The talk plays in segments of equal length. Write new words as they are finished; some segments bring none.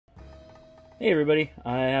Hey everybody,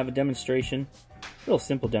 I have a demonstration, a real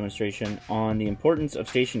simple demonstration on the importance of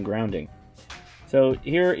station grounding. So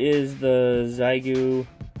here is the Xiegu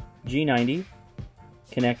G90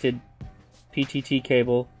 connected PTT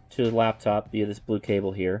cable to the laptop via this blue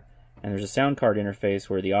cable here, and there's a sound card interface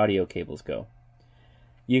where the audio cables go.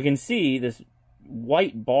 You can see this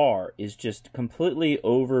white bar is just completely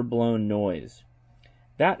overblown noise.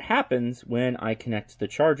 That happens when I connect the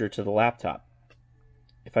charger to the laptop.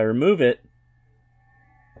 If I remove it,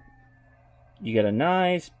 you get a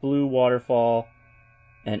nice blue waterfall,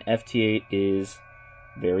 and FT8 is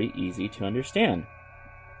very easy to understand.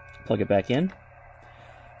 Plug it back in.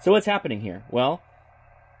 So what's happening here? Well,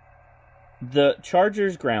 the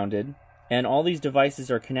charger's grounded, and all these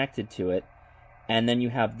devices are connected to it, and then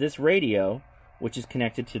you have this radio, which is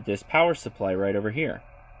connected to this power supply right over here.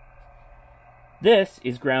 This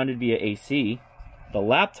is grounded via AC. The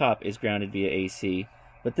laptop is grounded via AC,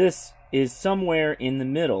 but this is somewhere in the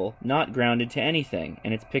middle, not grounded to anything,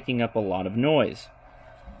 and it's picking up a lot of noise.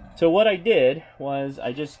 So what I did was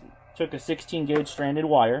I just took a 16 gauge stranded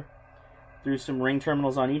wire, threw some ring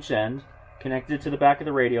terminals on each end, connected it to the back of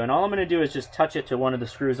the radio, and all I'm going to do is just touch it to one of the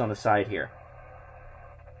screws on the side here.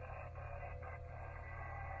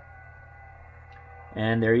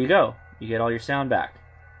 And there you go. You get all your sound back.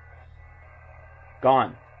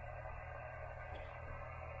 Gone.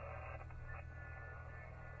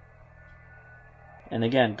 And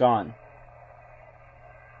again, gone.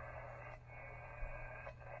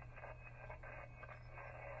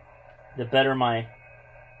 The better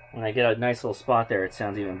when I get a nice little spot there, it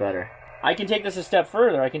sounds even better. I can take this a step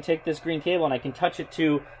further. I can take this green cable and I can touch it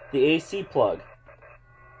to the AC plug.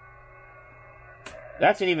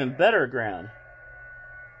 That's an even better ground.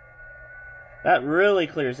 That really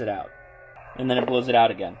clears it out. And then it blows it out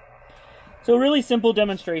again. So a really simple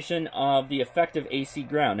demonstration of the effect of AC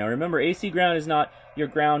ground. Now remember, AC ground is not your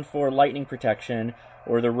ground for lightning protection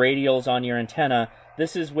or the radials on your antenna.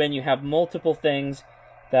 This is when you have multiple things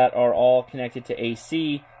that are all connected to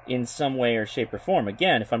AC in some way or shape or form.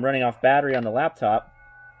 Again, if I'm running off battery on the laptop,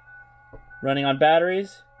 running on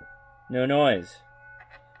batteries, no noise.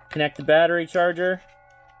 Connect the battery charger,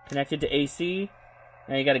 connected to AC,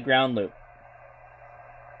 now you got a ground loop.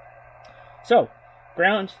 So,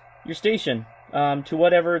 ground your station to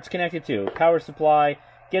whatever it's connected to, power supply,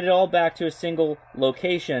 get it all back to a single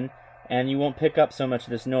location, and you won't pick up so much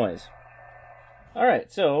of this noise.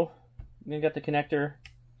 Alright, so we got the connector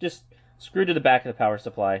just screwed to the back of the power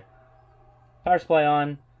supply. Power supply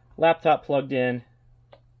on, laptop plugged in.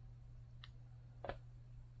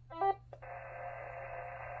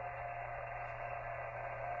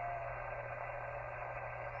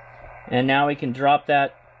 And now we can drop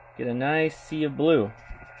that, get a nice sea of blue.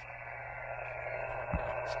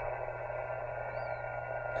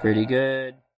 Pretty good.